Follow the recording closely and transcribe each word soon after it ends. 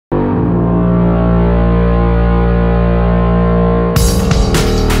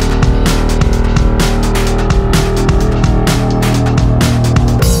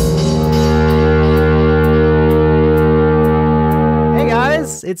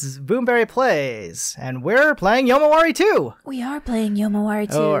it's Boomberry Plays, and we're playing Yomawari 2. We are playing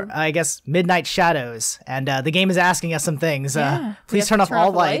Yomawari 2. Or, I guess, Midnight Shadows. And the game is asking us some things. Yeah. Please turn off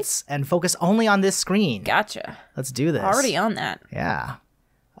all lights and focus only on this screen. Gotcha. Let's do this. Already on that. Yeah.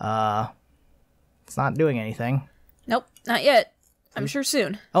 It's not doing anything. Nope, not yet. I'm sure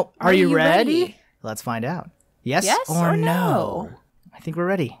soon. Oh, are you ready? Let's find out. Yes, or no? I think we're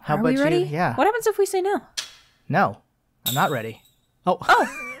ready. How about we ready? you? Yeah. What happens if we say no? No, I'm not ready. Oh.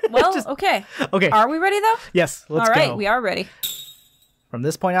 Well, okay. Okay. Are we ready, though? Yes, let's go. All right, we are ready. From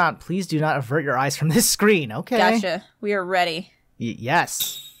this point on, please do not avert your eyes from this screen, okay? Gotcha. We are ready.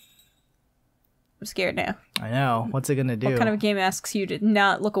 Yes. I'm scared now. I know. What's it gonna do? What kind of game asks you to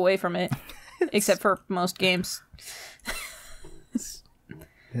not look away from it? Except for most games. Is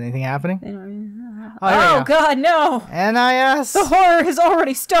anything happening? Oh, God, no! NIS! The horror has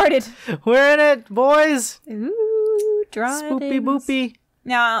already started! We're in it, boys! Ooh, driving. Spoopy boopy.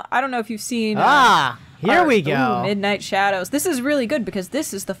 Now, I don't know if you've seen... Here we go. Midnight Shadows. This is really good because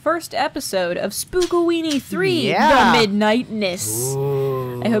this is the first episode of Spookowini 3, Yeah. The Midnightness.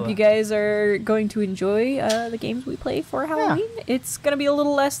 Ooh. I hope you guys are going to enjoy the games we play for Halloween. It's going to be a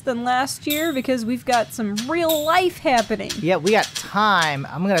little less than last year because we've got some real life happening. Yeah, we got time.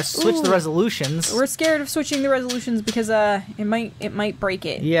 I'm gonna switch the resolutions. We're scared of switching the resolutions because it might break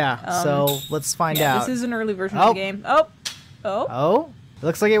it. Yeah, so let's find out. This is an early version of the game. Oh. Oh,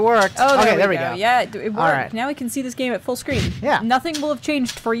 looks like it worked. Oh, okay, there we go. Yeah, it worked. All right. Now we can see this game at full screen. Yeah. Nothing will have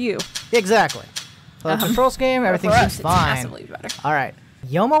changed for you. Exactly. So the control scheme, everything for seems us, fine. It's massively better. All right.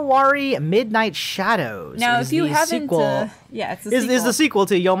 Yomawari Midnight Shadows. Now, is if you the haven't, sequel. it's the sequel. Is the sequel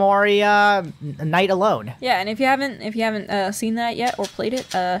to Yomawari Night Alone. Yeah, and if you haven't seen that yet or played it,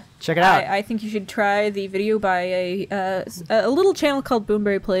 check it out. I think you should try the video by a little channel called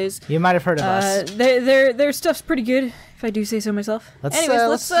Boomberry Plays. You might have heard of us. Their stuff's pretty good, if I do say so myself. Anyways,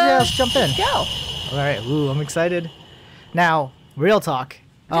 let's jump in. go. All right. Ooh, I'm excited. Now, real talk.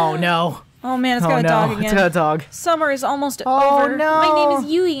 Oh no. Oh man, it's got a dog again. It's got a dog. Summer is almost Oh, over. no. My name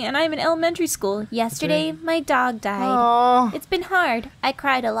is Yui, and I'm in elementary school. Yesterday, my dog died. Oh. It's been hard. I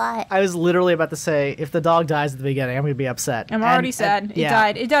cried a lot. I was literally about to say, if the dog dies at the beginning, I'm going to be upset. I'm already sad. It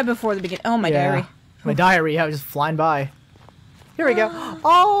died. It died before the beginning. Oh, my diary. My diary, I was just flying by. Here we go.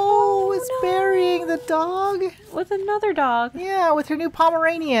 Oh, it's burying the dog. With another dog. Yeah, with her new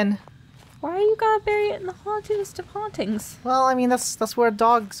Pomeranian. Why you gotta bury it in the hauntedest of hauntings? Well, I mean, that's where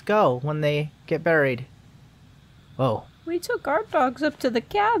dogs go when they get buried. Whoa. We took our dogs up to the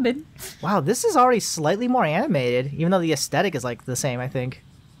cabin. Wow, this is already slightly more animated, even though the aesthetic is like the same, I think.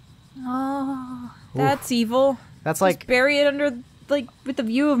 Oh, that's evil. That's Just like bury it under, like, with the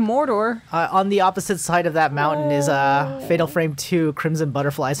view of Mordor. on the opposite side of that mountain is Fatal Frame 2 Crimson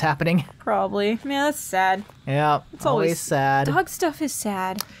Butterflies happening. Probably. Man, that's sad. Yeah, It's always sad. Dog stuff is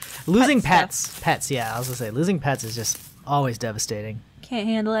sad. Losing Pet pets, yeah, I was gonna say, losing pets is just always devastating. Can't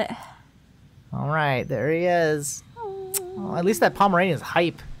handle it. All right, there he is. Oh, at least that Pomeranian's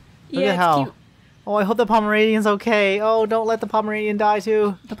hype. Look Yeah, at it's how. cute. Oh, I hope the Pomeranian's okay. Oh, don't let the Pomeranian die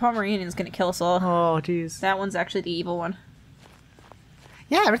too. The Pomeranian's gonna kill us all. Oh, jeez. That one's actually the evil one.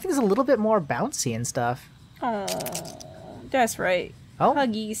 Yeah, everything's a little bit more bouncy and stuff. Oh, that's right. Oh,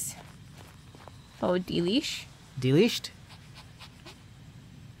 Huggies. Oh, deleash. deleashed.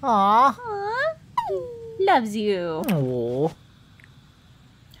 Aww. Aww. Loves you. Oh.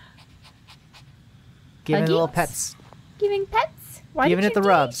 Giving it little Huggies? pets. Giving pets? Why Giving did it the you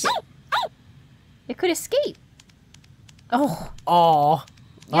rubs. It could escape. Oh, Aw.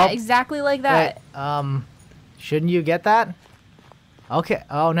 yeah, Oh, exactly like that. wait, shouldn't you get that? Okay.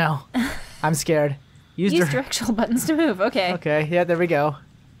 Oh no. I'm scared. Use directional buttons to move. Okay. Okay, yeah, there we go.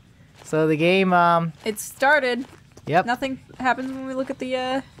 So the game, It started. yep. Nothing happens when we look at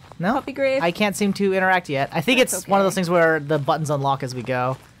the No, puppy grave. I can't seem to interact yet. I think That's it's one of okay. those things where the buttons unlock as we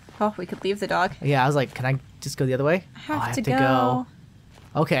go. Oh, we could leave the dog. Yeah, I was like, can I just go the other way? I Oh, have to go.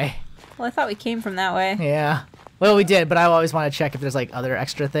 Okay. Well, I thought we came from that way. Yeah. Well, we did, but I always want to check if there's like other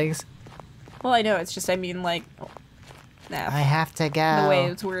extra things. Well, I know. It's just, I mean, like, nah, I have to go. the way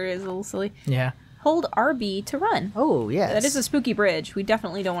it's where it is a little silly. Yeah. Hold RB to run. Oh, yes. That is a spooky bridge. We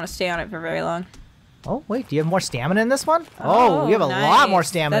definitely don't want to stay on it for very long. Oh, wait, do you have more stamina in this one? Oh, you have a lot more nice.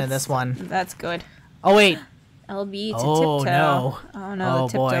 stamina in this one. That's good. Oh, wait. LB to Oh, tiptoe. no. Oh no, Oh,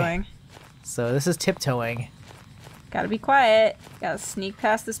 the boy. tiptoeing. So this is tiptoeing. Gotta be quiet. Gotta sneak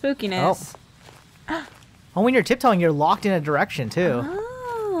past the spookiness. Oh, when you're tiptoeing, you're locked in a direction, too.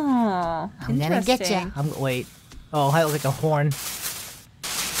 Oh, I'm gonna get ya. interesting. Wait. Oh, I look like a horn.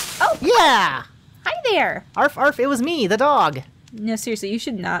 Oh, Yeah! hi there. Arf, arf, it was me, the dog. No, seriously, you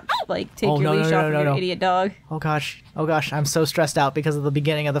should not, like, take Oh, your no, leash no, off no, of no, your no. idiot dog. Oh gosh, I'm so stressed out because of the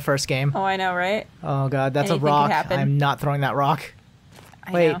beginning of the first game. Oh, I know, right? Oh god, that's Anything a could rock. happen. I'm not throwing that rock.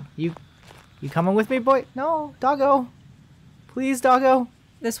 I Wait, know. you coming with me, boy? No, doggo. Please, doggo.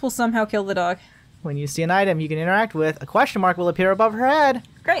 This will somehow kill the dog. When you see an item you can interact with, a question mark will appear above her head.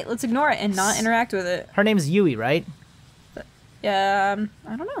 Great, let's ignore it and not interact with it. Her name's Yui, right? I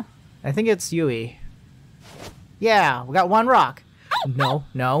don't know. I think it's Yui. Yeah, we got one rock. No,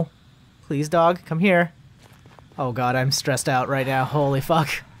 no. Please, dog, come here. Oh god, I'm stressed out right now. Holy fuck.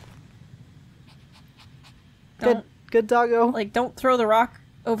 Don't, Good doggo. like, don't throw the rock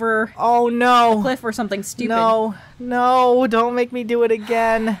over Oh no. a cliff or something stupid. No, no, don't make me do it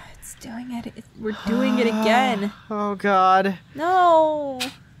again. It's doing it. We're doing it again. Oh god. No.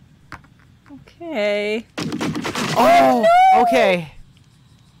 Okay. Oh, okay.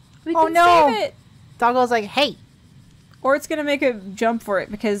 We Oh, can no. save it. Doggo's like, hey. Or it's gonna make a jump for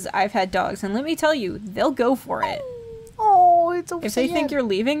it because I've had dogs, and let me tell you, they'll go for it. Oh, it's so If they think you're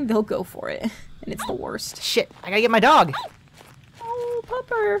leaving, they'll go for it, and it's the worst. Shit, I gotta get my dog. Oh,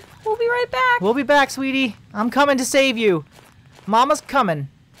 Pupper, we'll be right back. We'll be back, sweetie. I'm coming to save you. Mama's coming.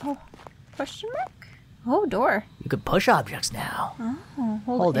 Oh, question mark? Oh, door. You can push objects now. Oh,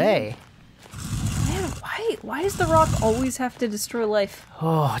 Whole in. day. Man, why does the rock always have to destroy life?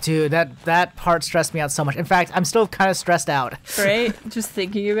 Oh, dude, that part stressed me out so much. In fact, I'm still kind of stressed out. Right? Just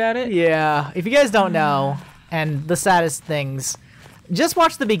thinking about it. Yeah, if you guys don't know, and the saddest things, just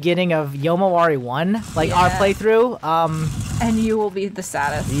watch the beginning of Yomawari 1, like our Yeah. playthrough. And you will be the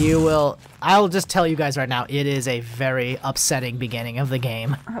saddest. You will. I'll just tell you guys right now, it is a very upsetting beginning of the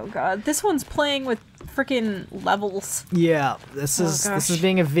game. Oh god, this one's playing with freaking levels. Yeah, this gosh. is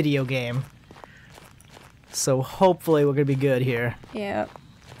being a video game. So hopefully we're gonna be good here. Yeah.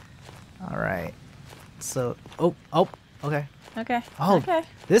 All right. So, okay. Okay. Oh, Okay.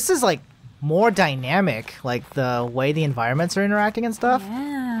 this is like more dynamic, like the way the environments are interacting and stuff.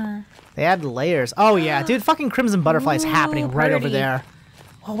 Yeah. They add layers. Oh yeah, dude, fucking Crimson Butterfly is Ooh, happening right over pretty. there.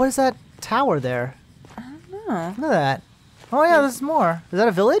 Oh, what is that tower there? Oh. Look at that. Oh yeah, there's more. Is that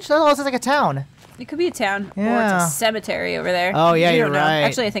a village? Oh, it's like a town. It could be a town, or Yeah. it's a cemetery over there. Oh, yeah, You you're don't know. right.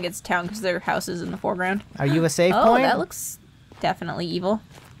 Actually, I think it's a town because there are houses in the foreground. Are you a save Oh, point? that looks definitely evil.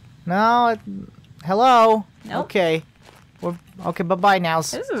 No. Hello. Nope. Okay. Okay. Bye bye now.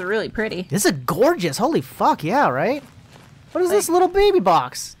 This is really pretty. This is gorgeous. Holy fuck, yeah, right? What is this little baby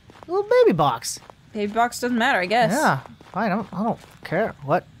box? Little baby box. Baby box doesn't matter, I guess. Yeah. I don't care.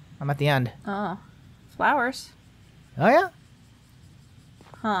 What? I'm at the end. Oh. Flowers. Oh yeah?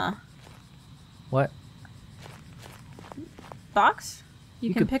 Huh. What? Box? You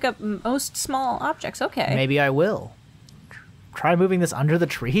You can could- pick up most small objects. Okay. Maybe I will. Try moving this under the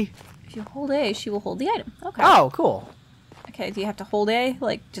tree? If you hold A, she will hold the item. Okay. Oh, cool. Okay, do you have to hold A?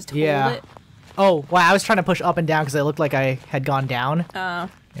 Like, just hold Yeah. it? Oh, wow, I was trying to push up and down because it looked like I had gone down. Oh.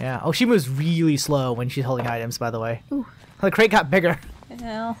 Yeah. Oh, she moves really slow when she's holding items, by the way. Ooh. The crate got bigger.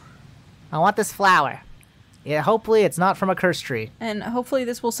 Well. I want this flower. Yeah, hopefully it's not from a cursed tree. And hopefully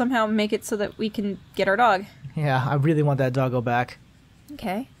this will somehow make it so that we can get our dog. Yeah, I really want that doggo back.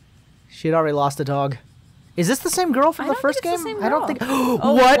 Okay. She had already lost a dog. Is this the same girl from I the don't first think it's game? the same I don't girl. think.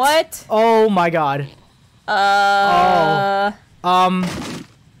 Oh, What? what? Oh my god. Oh.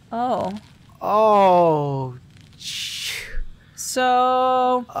 Oh.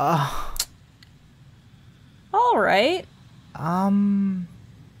 So. All right.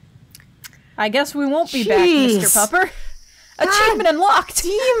 I guess we won't be back, Jeez. Mr. Pupper. Achievement unlocked.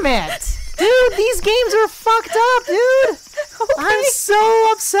 Damn it. Dude, these games are fucked up, dude. I'm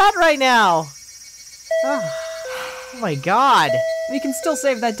so upset right now. Oh my god. We can still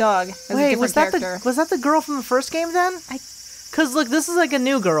save that dog as a Wait, different was that character. was that the girl from the first game then? Cause look, this is like a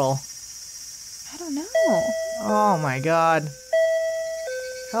new girl. I don't know. Oh my god.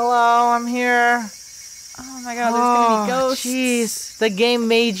 Hello, I'm here. Oh my god, there's gonna be ghosts. Jeez, the game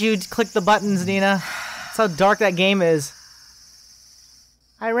made you click the buttons, Nina. That's how dark that game is.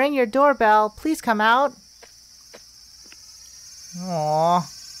 I rang your doorbell. Please come out.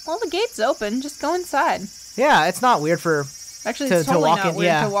 Aww. Well, the gate's open. Just go inside. Yeah, it's not weird for. Actually, To it's totally walk not in, weird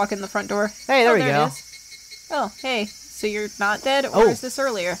yeah. to walk in the front door. Hey, there we it go. is. Oh, hey. So you're not dead, or Oh. is this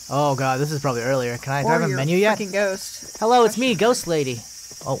earlier? Oh god, this is probably earlier. Can I Or have a you're menu yet? freaking ghost. Hello, it's me, Ghost Lady.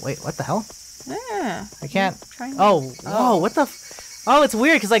 Oh wait, what the hell? Yeah. I can't. Trying to- Oh, whoa, what the? Oh, it's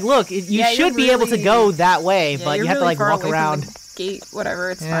weird because like, look, you Yeah, you're should be able to really- go that way, Yeah, but you're you have to really like far walk away from around. the gate,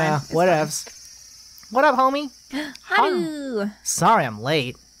 whatever. It's Yeah, fine. It's whatevs. What up, homie? Haru! Sorry, I'm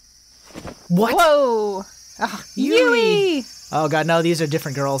late. What? Fine. Whoa! Ah, Yui! Oh god, no, these are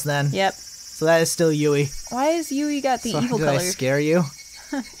different girls then. Yep. So that is still Yui. Why has Yui got the evil Did color? I scare you?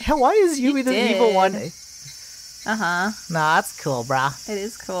 Yeah, why is Yui the evil one? Uh-huh. Nah, that's cool, brah. It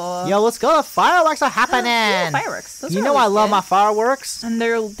is cool. Yo, let's go. The fireworks are happening. Yeah, fireworks. Those You are know I always love good. my fireworks. And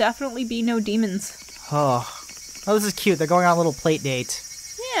there'll definitely be no demons. Oh, this is cute. They're going on a little plate date.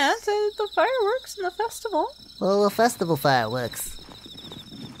 Yeah, it's the fireworks and the festival. Little festival fireworks.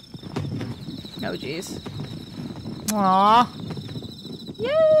 Oh, jeez. Aww.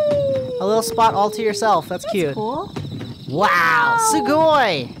 Yay! A little spot all to yourself. That's cute. Cool. Wow,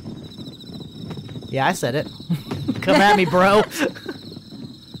 sugoi. Yeah, I said it. Come at me, bro.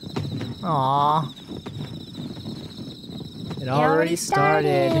 Aww. It already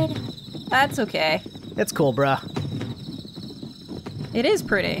started. That's okay. It's cool, bruh. It is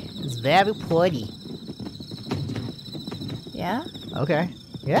pretty. It's very pretty. Yeah? Okay.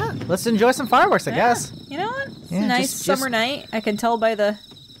 Yeah, let's enjoy some fireworks, I guess. You know what? It's Yeah, a nice just- summer night. I can tell by the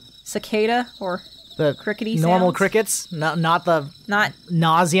cicada or The crickety normal sounds. crickets, not the Not.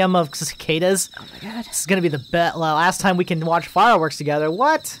 nauseum of cicadas. Oh my god. This is gonna be the last time we can watch fireworks together.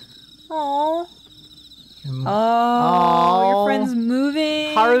 What? Oh. Mm. Oh, your Aw. friend's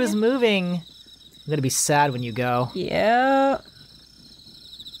moving. Haru's moving. I'm gonna be sad when you go. Yeah.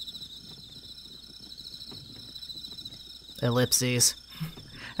 Ellipses.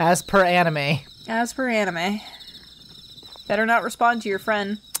 As per anime. As per anime. Better not respond to your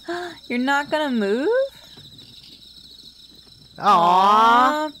friend. You're not gonna move?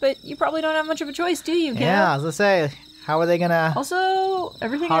 Aww. But you probably don't have much of a choice, do you, kid? Yeah, I was gonna say, how are they gonna... Also,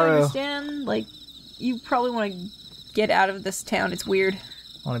 everything I Haru. understand, like, you probably want to get out of this town. It's weird.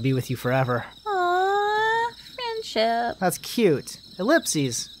 I want to be with you forever. Aww, friendship. That's cute.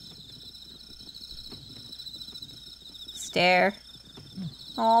 Ellipses. Stare.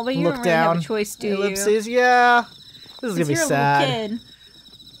 Oh, but you Look don't really have down. a choice, do you? Ellipses, yeah. This is gonna be You're a sad. little kid.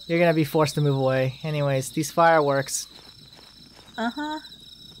 You're gonna be forced to move away. Anyways, these fireworks. Uh-huh.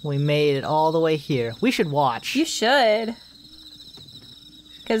 We made it all the way here. We should watch. You should.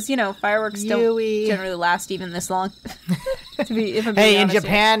 Because, you know, fireworks Yui. don't generally last even this long. If I'm being Hey, in honest here.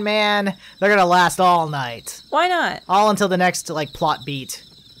 Japan, man, they're gonna last all night. Why not? All until the next, like, plot beat.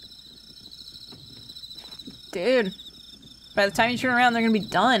 Dude. By the time you turn around, they're going to be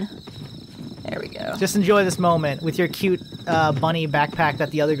done. There we go. Just enjoy this moment with your cute bunny backpack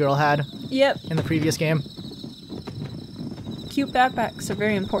that the other girl had Yep. in the previous game. Cute backpacks are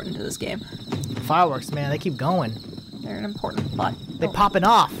very important to this game. Fireworks, man, they keep going. They're an important plot. They popping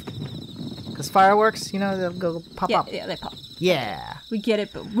off. Because fireworks, you know, they'll go pop Yeah, up. yeah, they pop. Yeah. We get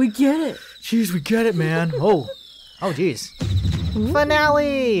it, but we get it. Jeez, we get it, man. Oh, jeez.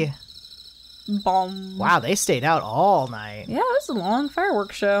 Finale! Bomb. Wow, they stayed out all night. Yeah, it was a long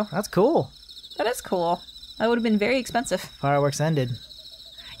fireworks show. That's cool. That is cool. That would have been very expensive. Fireworks ended.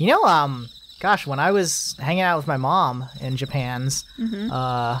 You know, gosh, when I was hanging out with my mom in Japan's,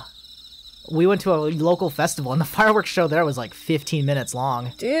 we went to a local festival, and the fireworks show there was like 15 minutes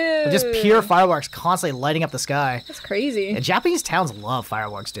long. Dude. Just pure fireworks constantly lighting up the sky. That's crazy. Yeah, Japanese towns love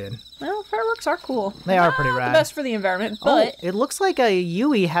fireworks, dude. Well, fireworks are cool. They are pretty Not rad. the best for the environment, but... Oh, it looks like a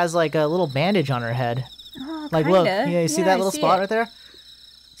Yui has like a little bandage on her head. Oh, Like, kinda. look, yeah, you see that I little see spot it. right there?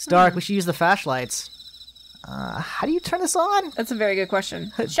 It's dark. We should use the flashlights. How do you turn this on? That's a very good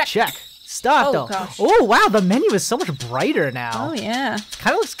question. Check. Check. Start Oh, though. gosh. Oh wow, the menu is so much brighter now. Oh, yeah. It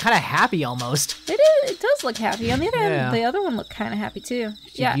kind of looks kind of happy almost. It is. It does look happy. On the other Yeah. hand, the other one looked kind of happy, too.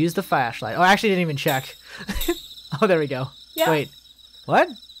 Yeah. Use the flashlight. Oh, I actually didn't even check. Oh, there we go. Yeah. Wait. What?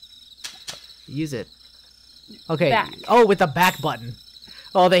 Use it. Okay. Back. Oh, with the back button.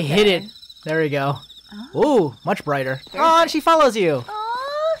 Oh, they hit Okay. it. There we go. Ooh, much brighter. Very Oh, good. and she follows you.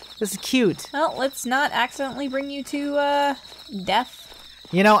 Aw. This is cute. Well, let's not accidentally bring you to, death.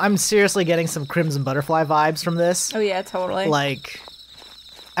 You know, I'm seriously getting some Crimson Butterfly vibes from this. Oh, yeah, totally. Like,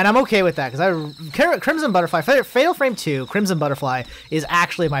 and I'm okay with that because Crimson Butterfly, Fatal Frame 2, Crimson Butterfly is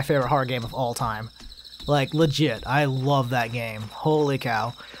actually my favorite horror game of all time. Like, legit, I love that game. Holy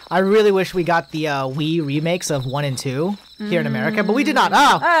cow! I really wish we got the Wii remakes of 1 and 2 here in America, but we did not.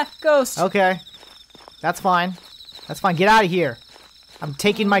 Oh, Ah, ghost. okay, that's fine. That's fine. Get out of here. I'm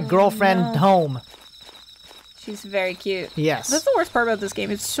taking my girlfriend no. home. She's very cute. Yes. That's the worst part about this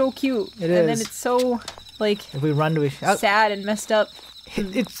game. It's so cute. It And then is. it's so, like, If we run to a, sad and messed up.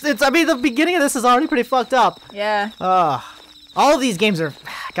 it's. I mean, the beginning of this is already pretty fucked up. Yeah. All of these games are,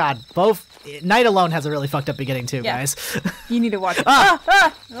 God, both. Night Alone has a really fucked up beginning too, Yeah. guys. You need to watch it.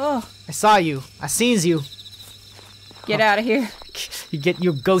 Ah! Oh, I saw you. I sees you. get out of here. You get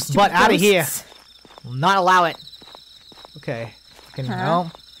your ghost butt out of here. Ghosts. Will not allow it. Okay. Fucking Huh?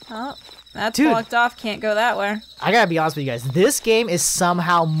 no. Oh, that's Dude. blocked off. Can't go that way. I gotta be honest with you guys. This game is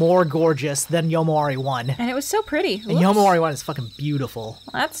somehow more gorgeous than Yomawari 1. And it was so pretty. And Yomawari 1 is fucking beautiful.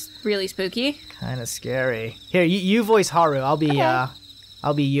 Well, that's really spooky. Kind of scary. Here, you voice Haru. I'll be Okay.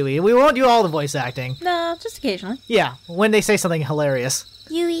 I'll be Yui. We won't do all the voice acting. No, just occasionally. Yeah, when they say something hilarious.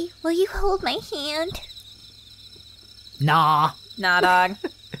 Yui, will you hold my hand? Nah. Nah, dog.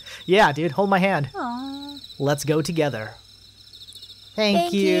 Yeah, dude, hold my hand. Aww. Let's go together. Thank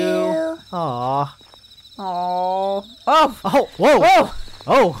Thank you. you. Aw. Oh. Oh. Oh, whoa. Whoa.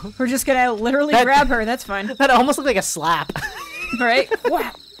 Oh, We're just gonna literally That- grab her. That's fine. that almost looked like a slap. Right?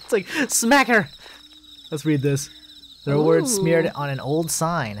 Wow. It's like, smack her. Let's read this. There are words Ooh. smeared on an old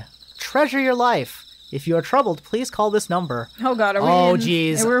sign. Treasure your life. If you are troubled, please call this number. Oh god, are we Oh, in,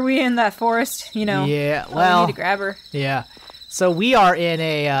 jeez. Were we in that forest? You know. Yeah, Oh, we well, need to grab her. yeah. So we are in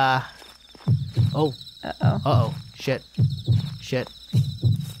a, oh, Uh-oh. uh-oh, shit, shit,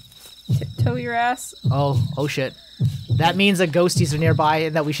 Tiptoe your ass. oh shit. That means that ghosties are nearby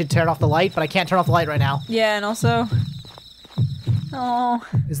and that we should turn off the light, but I can't turn off the light right now. Yeah, and also... Oh,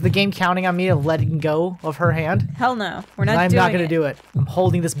 Is the game counting on me of letting go of her hand? hell no. We're not I'm doing not gonna it. do it. I'm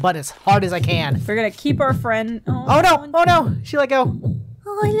holding this button as hard as I can. We're gonna keep our friend... Oh no, she let go.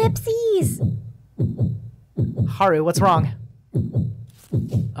 Oh, ellipses. Haru, what's wrong?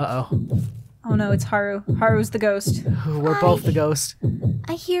 Uh-oh. Oh no, it's Haru. Haru's the ghost. We're both the ghost.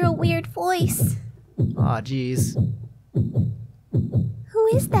 I hear a weird voice. Aw, jeez. Who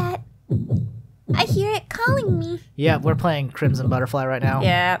is that? I hear it calling me. Yeah, we're playing Crimson Butterfly right now.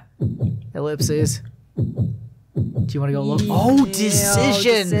 Yeah. Ellipses. Do you want to go look? Oh,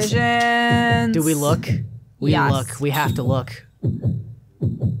 decisions! Decisions! Do we look? We Yes. look. We have to look.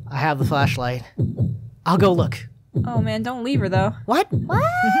 I have the flashlight. I'll go look. Oh man, don't leave her though. What? What?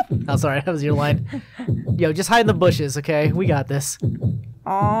 Oh, sorry, that was your line. Yo, just hide in the bushes, okay? We got this.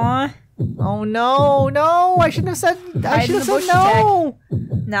 Aww. Oh no! I shouldn't have said. I Hide should in have the said bush no.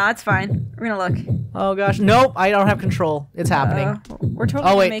 Nah, it's fine. We're gonna look. Oh gosh, nope! I don't have control. It's happening. We're totally Oh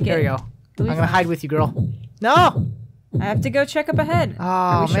gonna wait, make there it. you go. You'll be I'm gonna fine. hide with you, girl. No. I have to go check up ahead. Oh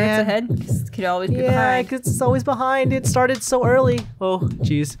Are we sure man. it's ahead? 'Cause it could always be Yeah, behind. 'cause it's always behind. It started so early. Oh,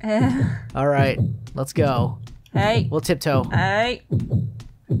 jeez. All right, let's go. Hey. We'll tiptoe. Hey.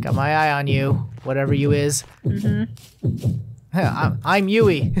 Got my eye on you, whatever you is. Mm-hmm. I'm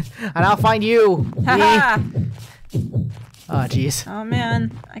Yui, and I'll find you. Haha. Oh, jeez. Oh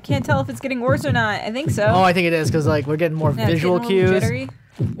man, I can't tell if it's getting worse or not. I think so. Oh, I think it is because like we're getting more Yeah, it's visual getting a little cues.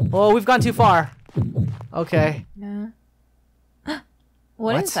 jittery. Oh, we've gone too far. Okay. Yeah.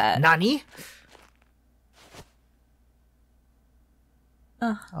 what is that? Nani?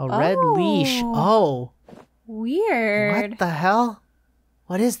 A red leash. Oh, Weird. what the hell?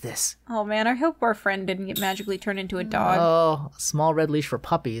 What is this? Oh man, I hope our friend didn't get magically turned into a dog. Oh, a small red leash for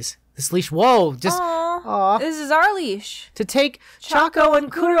puppies. This leash, whoa, just Aw, aw. this is our leash. to take Chaco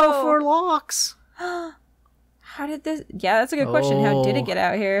and Kuro for walks. How did this? Yeah, that's a good question. How did Oh. it get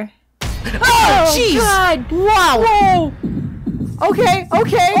out here? Oh, jeez! God! Wow! Whoa! Okay,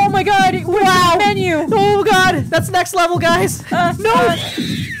 okay. Oh my God! Where's Wow. the menu? Oh god, that's next level, guys. No! uh,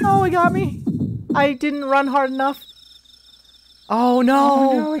 Oh, it got me. I didn't run hard enough. Oh no!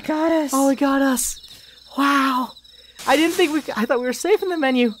 Oh no, it got us. Oh, it got us. Wow. I didn't think we. I thought we were safe in the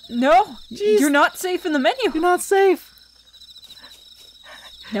menu. No, Jeez. you're not safe in the menu. You're not safe.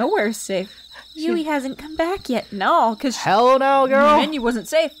 Nowhere's safe. Yui hasn't come back yet. No, because Hell no, the girl. menu wasn't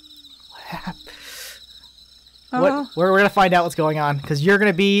safe. Oh. What? We're gonna find out what's going on because you're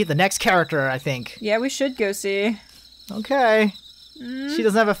gonna be the next character, I think. Yeah, we should go see. Okay. She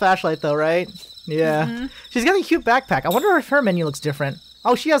doesn't have a flashlight though, right? Yeah. She's got a cute backpack. I wonder if her menu looks different.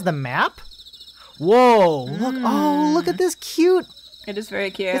 Oh, she has the map? Whoa, look. Oh, look at this cute. It is very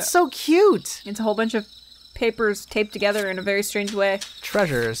cute. It's so cute. It's a whole bunch of papers taped together in a very strange way.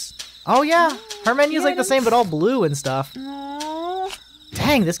 Treasures. Oh, yeah. Her menu's like the same, but all blue and stuff. Aww.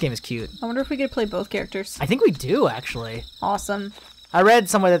 Dang, this game is cute. I wonder if we get to play both characters. I think we do, actually. Awesome. I read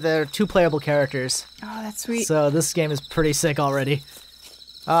somewhere that there are 2 playable characters. Oh, that's sweet. So this game is pretty sick already.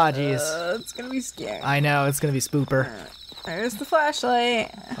 Ah, jeez. It's gonna be scary. I know, it's gonna be spooper. There's the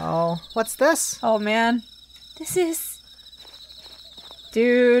flashlight. Oh, what's this? Oh man. This is...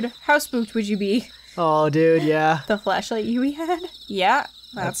 Dude, how spooked would you be? Oh, dude, yeah. The flashlight Yui had? Yeah,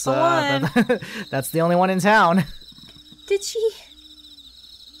 that's the one. That's the only one in town. Did she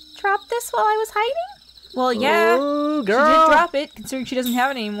drop this while I was hiding? Well, yeah. Ooh, She girl. did drop it, considering she doesn't have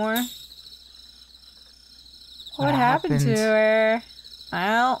it anymore. What happened to her?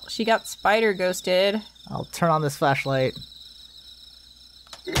 Well, she got spider ghosted. I'll turn on this flashlight.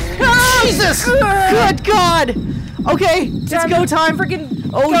 Jesus! Good God! Okay, it's go time. Freaking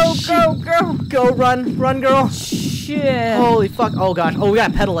Oh, go. Go, run, girl. Shit. Holy fuck. Oh, gosh. Oh, we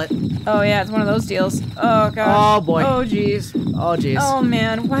gotta pedal it. Oh, yeah, it's one of those deals. Oh, gosh. Oh, boy. Oh, jeez. Oh, jeez. Oh,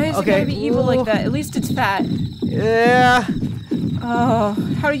 man. Why is it gonna be evil like Ooh. that? At least it's fat. Yeah. Oh,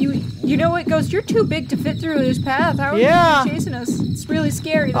 how do you... You know what, Ghost? You're too big to fit through this path. How are Yeah. you chasing us? It's really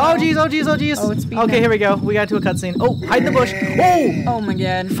scary, though. Oh, jeez. Oh, jeez. Oh, it's speeding okay, up. here we go. We got to a cutscene. Oh, hide in the bush. Oh! Oh, my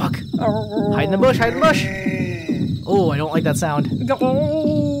God. Fuck. Oh. Hide in the bush. Oh, I don't like that sound.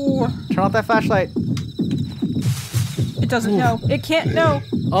 Oh. Turn off that flashlight. It doesn't know. It can't know.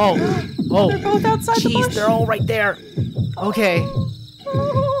 Oh. Oh. They're both outside the Jeez, bush. they're all right there. Okay.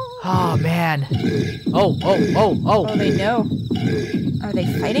 Oh, man. Oh. Oh, they know. Are they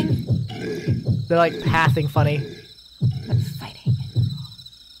fighting? They're like pathing funny. They're fighting.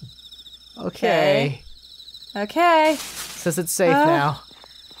 Okay. Okay. Says it's safe now.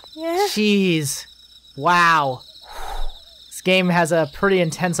 Yeah. Jeez. Wow. This game has a pretty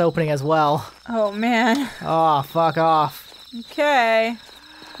intense opening as well. Oh, man. Oh, fuck off. Okay.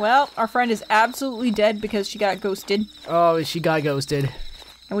 Well, our friend is absolutely dead because she got ghosted. Oh, she got ghosted.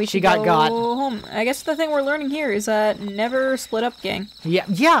 And we She should got go got. home. I guess the thing we're learning here is never split up, gang.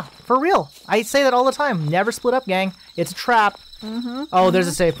 Yeah, for real. I say that all the time. Never split up, gang. It's a trap. Oh, there's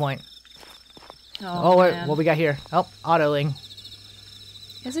a save point. Oh, wait, man. what we got here? Oh, autoling.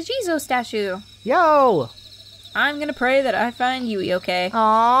 It's a Jizo statue. Yo! I'm gonna pray that I find Yui, okay?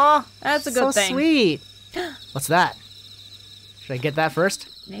 Aww. That's a good so thing. Sweet. What's that? Should I get that first?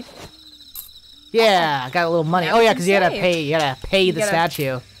 Maybe. Yeah, I got a little money. Now Oh we yeah, can because you gotta save. pay. You gotta pay the gotta-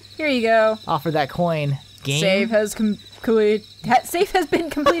 statue. Here you go. Offer that coin. Game. Save has Save has been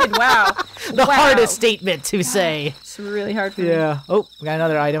completed. Wow. The Wow. hardest statement to say. It's really hard for me. Yeah. Oh, we got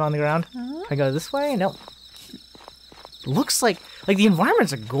another item on the ground. Can I go this way? Nope. Looks like the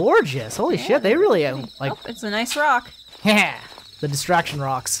environments are gorgeous. Holy shit, they really like. Oh, it's a nice rock. Yeah, the distraction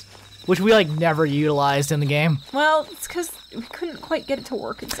rocks, which we like never utilized in the game. Well, it's because we couldn't quite get it to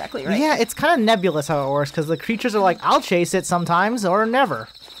work exactly right. Yeah, it's kind of nebulous how it works because the creatures are like, I'll chase it sometimes or never.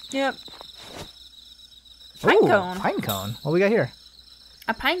 Yep. Pine Ooh, cone. Pine cone. What we got here?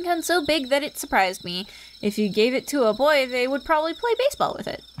 A pine cone so big that it surprised me. If you gave it to a boy, they would probably play baseball with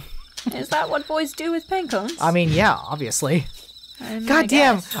it. Is that what boys do with pine cones? I mean, yeah, obviously. I mean, I God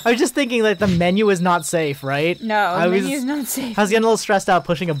damn! guess. I was just thinking that the menu is not safe, right? No, I the was, menu's not safe. I was getting a little stressed out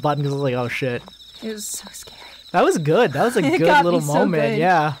pushing a button because I was like, oh shit. It was so scary. That was good. That was a It good got little me so moment. good.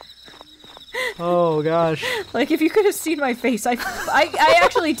 Yeah. Oh gosh. Like, if you could have seen my face, I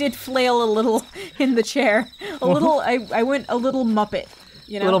actually did flail a little in the chair. I went a little Muppet.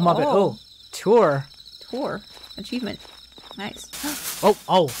 You know? Little Muppet. Oh, tour. Tour. Achievement. Nice.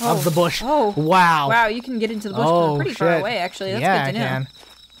 Oh, of the bush. Oh. Wow. Wow, you can get into the bush from pretty far away, actually. That's yeah, good to know. I can.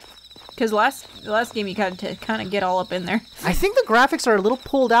 Because the last game you got to kind of get all up in there. I think the graphics are a little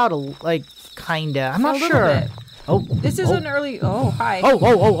pulled out, like, kinda. I'm not A little sure. bit. Oh. This is an early... Oh, hi. Oh.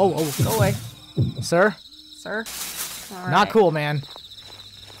 Go away, Sir? sir. All Not right. cool, man.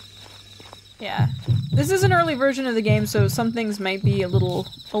 Yeah. This is an early version of the game, so some things might be a little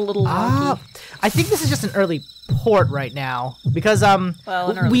wonky. I think this is just an early port right now because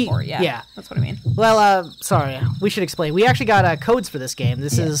Well, an early port, yeah. Yeah. That's what I mean. Well, sorry, we should explain. We actually got codes for this game.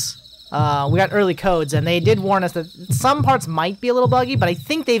 This is we got early codes, and they did warn us that some parts might be a little buggy, but I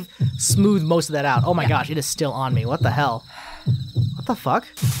think they've smoothed most of that out. Oh my gosh, it is still on me. What the hell? What the fuck?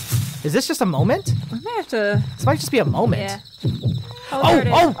 Is this just a moment? We may have to... This might just be a moment. Yeah. Oh, there it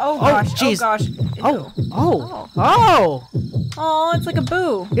is. Oh, gosh. jeez. Oh, gosh. Oh, Ew. oh. Oh, it's like a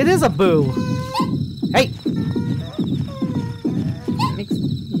boo. It is a boo. Hey.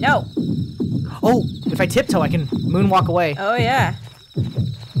 No. Oh, if I tiptoe, I can moonwalk away. Oh, yeah.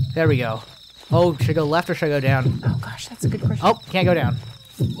 There we go. Oh, should I go left or should I go down? Oh, gosh, that's a good question. Oh, can't go down.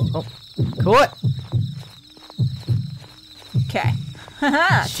 Oh, cool it. Okay.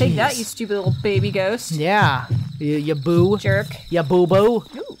 Haha, take that, Jeez. you stupid little baby ghost. Yeah, you boo. Jerk. You boo-boo. Ooh,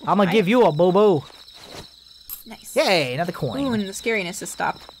 I'm gonna hi. give you a boo-boo. Nice. Yay, another coin. Ooh, and the scariness has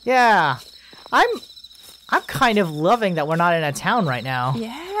stopped. Yeah. I'm kind of loving that we're not in a town right now.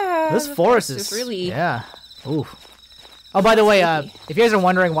 Yeah. This the forest is really... Yeah. Ooh. Oh, by the way, Spooky. if you guys are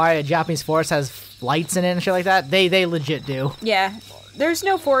wondering why a Japanese forest has lights in it and shit like that, they legit do. Yeah. There's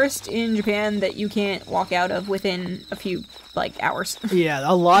no forest in Japan that you can't walk out of within a few, hours. Yeah,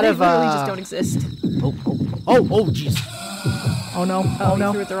 a lot They of literally just don't exist. Oh, jeez. Oh no! Oh, Oh you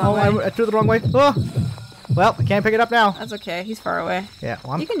no! threw it the wrong way. I threw it the wrong way. Oh. Well, I can't pick it up now. That's okay. He's far away. Yeah,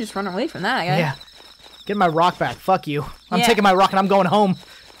 well, You can just run away from that guy. yeah. Get my rock back. Fuck you. I'm Yeah. taking my rock and I'm going home.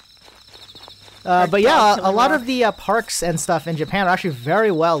 But yeah, dog a killing lot rock. of the parks and stuff in Japan are actually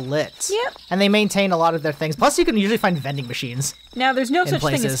very well lit. Yep. And they maintain a lot of their things. Plus, you can usually find vending machines. Now, there's no such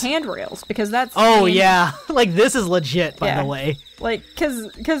thing as places. handrails because that's. Oh, I mean, yeah. Like, this is legit, by Yeah. the way. Like,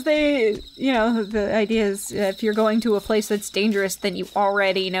 because they, you know, the idea is if you're going to a place that's dangerous, then you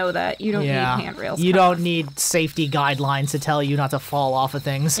already know that you don't Yeah. need handrails. You don't need safety guidelines to tell you not to fall off of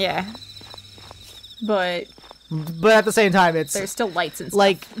things. Yeah. But But at the same time, it's... there's still lights and stuff.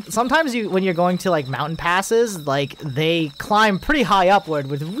 Like, sometimes when you're going to, like, mountain passes, like, they climb pretty high upward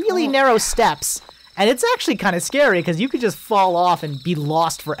with really narrow steps. And it's actually kind of scary, because you could just fall off and be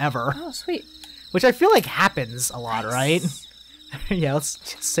lost forever. Oh, sweet. Which I feel like happens a lot, right? Yeah, let's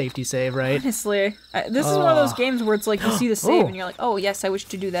just safety save, right? Honestly, this is one of those games where it's like you see the save and you're like, oh, yes, I wish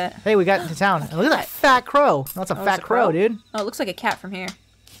to do that. Hey, we got into town. And look at that fat crow. That's a Oh, fat it's a crow, dude. Oh, it looks like a cat from here.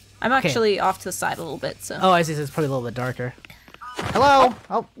 I'm actually off to the side a little bit, so. Oh, I see. So it's probably a little bit darker. Hello.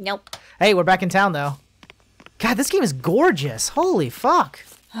 Oh, Nope. hey, we're back in town, though. God, this game is gorgeous. Holy fuck.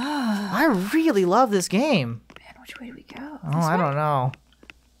 I really love this game. Man, which way do we go? Oh, I don't know.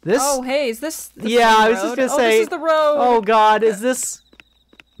 This? Oh, hey, is this the Yeah, same I was just road? gonna Oh, say. this is the road. Oh God, is this?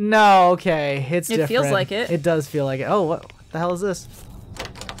 No, okay, it's It different. feels like it. It does feel like it. Oh, what the hell is this?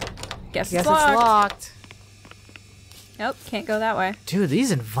 Guess Guess it's locked. locked. Nope, can't go that way. Dude,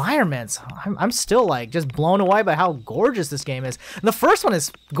 these environments, I'm still like just blown away by how gorgeous this game is. And the first one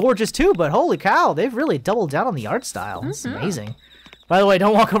is gorgeous too, but holy cow, they've really doubled down on the art style. It's amazing. By the way,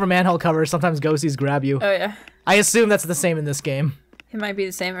 don't walk over manhole covers. Sometimes ghosties grab you. Oh, yeah. I assume that's the same in this game. It might be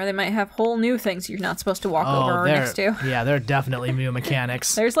the same, or they might have whole new things you're not supposed to walk over or they're- next to. Yeah, they're definitely new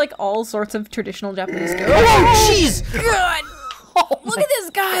mechanics. There's like all sorts of traditional Japanese stuff. Oh, jeez! God! Look at this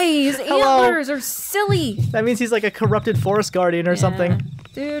guy! His Hello. antlers are silly! That means he's like a corrupted forest guardian or something.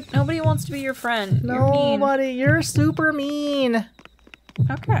 Dude, nobody wants to be your friend. You're mean. Nobody, you're super mean.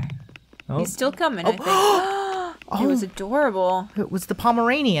 Okay. Oh. He's still coming, I think. It was adorable. It was the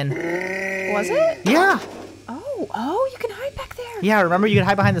Pomeranian. Was it? Yeah. Oh, you can hide back there. Yeah, remember you could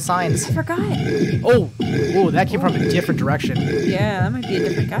hide behind the signs. I forgot. Oh, that came from a different direction. Yeah, that might be a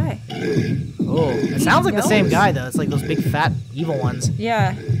different guy. Oh, it sounds like the same knows. guy though. It's like those big fat evil ones.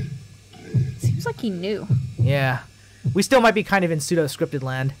 Yeah. Seems like he knew. Yeah. We still might be kind of in pseudo-scripted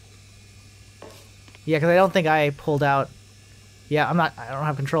land. Yeah, because I don't think I pulled out... Yeah, I don't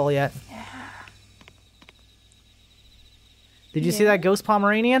have control yet. Yeah. Did you see that ghost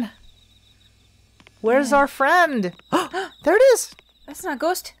Pomeranian? Where's our friend? There it is! That's not a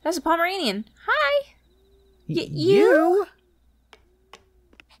ghost. That's a Pomeranian. Hi. You?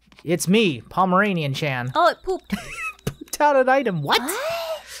 It's me, Pomeranian-chan. Oh, it pooped. Pooped out an item. What?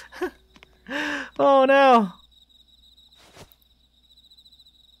 Oh no.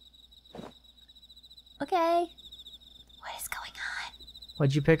 Okay. What is going on?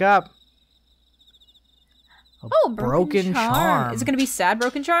 What'd you pick up? Oh, broken charm. Is it going to be sad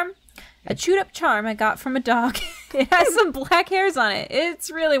broken charm? A chewed up charm I got from a dog. It has some black hairs on it. It's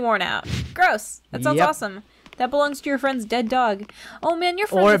really worn out. Gross. That sounds Yep. awesome. That belongs to your friend's dead dog. Oh man, your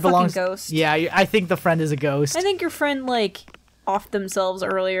friend's Or a it belongs... fucking ghost. Yeah, I think the friend is a ghost. I think your friend, like, offed themselves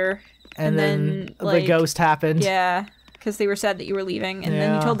earlier. And then like, the ghost happened. Yeah, because they were sad that you were leaving. And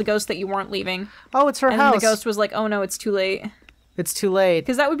then you Yeah. told the ghost that you weren't leaving. Oh, it's her And house. then the ghost was like, oh no, it's too late. It's too late.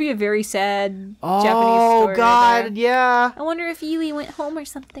 Because that would be a very sad Oh, Japanese story. God, right there. yeah. I wonder if Yui went home or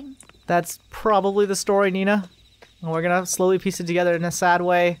something. That's probably the story, Nina. And we're gonna slowly piece it together in a sad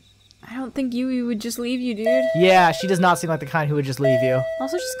way. I don't think Yui would just leave you, dude. Yeah, she does not seem like the kind who would just leave you.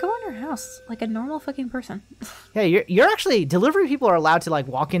 Also, just go in her house like a normal fucking person. Yeah, you're actually... Delivery people are allowed to, like,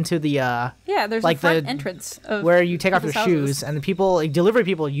 walk into the, Yeah, there's Like a front the- entrance of where you take off your people's shoes, houses. and the people... Like, delivery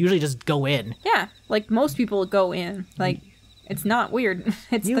people usually just go in. Yeah, like most people go in. Like, it's not weird.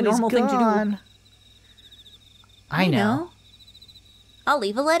 It's the Yui's normal thing to do. gone. I know. I'll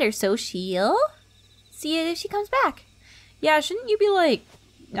leave a letter so she'll see it if she comes back. Yeah, shouldn't you be like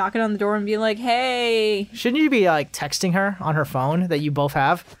knocking on the door and be like, hey? Shouldn't you be, like, texting her on her phone that you both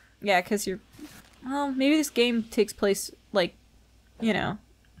have? Yeah, because you're. Well, maybe this game takes place, like, you know,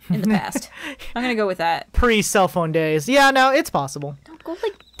 in the past. I'm gonna go with that. Pre-cell phone days. Yeah, no, it's possible. Don't go,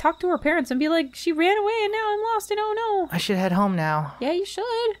 like, talk to her parents and be like, she ran away and now I'm lost and oh no. I should head home now. Yeah, you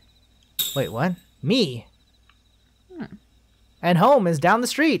should. Wait, what? Me? And home is down the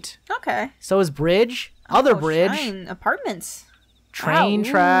street. Okay. So is bridge, other Oh, bridge, Shine. Apartments. train Wow.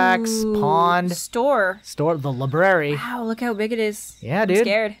 tracks, Ooh. pond, Store. store, the library. Wow, look how big it is. Yeah, I'm dude.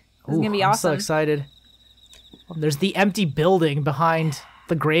 scared. This is Ooh, gonna be I'm awesome. so excited. There's the empty building behind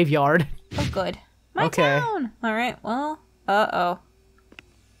the graveyard. Oh, good. My Okay. town. All right. Well. Oh.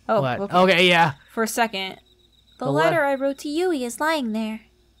 What? Okay. Okay, yeah. For a second. The The letter I wrote to Yui is lying there.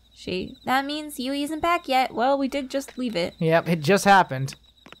 That means Yui isn't back yet. Well, we did just leave it. Yep, it just happened.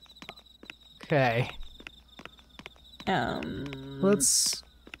 Okay. Let's...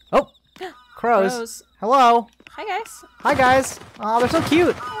 Oh! Crows. Hello. Hi, guys. Hi, guys. Oh, they're so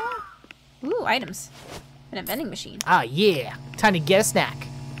cute. Ooh, items. And a vending machine. Ah, yeah. Time to get a snack.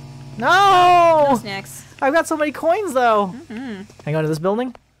 No! No snacks. I've got so many coins, though. Mm-hmm. Can I go into this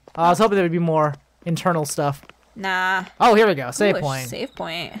building? I was hoping there would be more internal stuff. Nah. Oh, here we go. Save Ooh, point. Save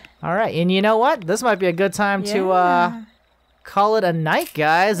point. All right, and you know what? This might be a good time to call it a night,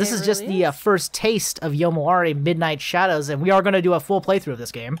 guys. This is just the first taste of Yomawari Midnight Shadows, and we are going to do a full playthrough of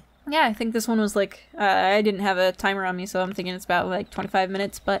this game. Yeah, I think this one was like, I didn't have a timer on me, so I'm thinking it's about like 25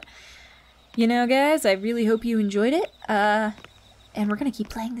 minutes, but you know, guys, I really hope you enjoyed it. And we're going to keep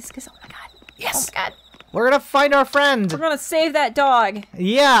playing this because, oh my god. Yes. Oh my god. We're going to find our friend. We're going to save that dog.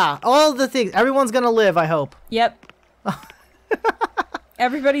 Yeah, all the things. Everyone's going to live, I hope. Yep.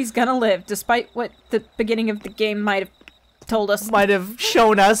 Everybody's going to live, despite what the beginning of the game might have told us. Might have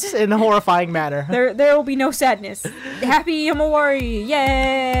shown us in a horrifying manner. There will be no sadness. Happy Yomawari.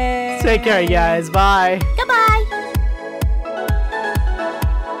 Yay! Take care, you guys. Bye. Goodbye!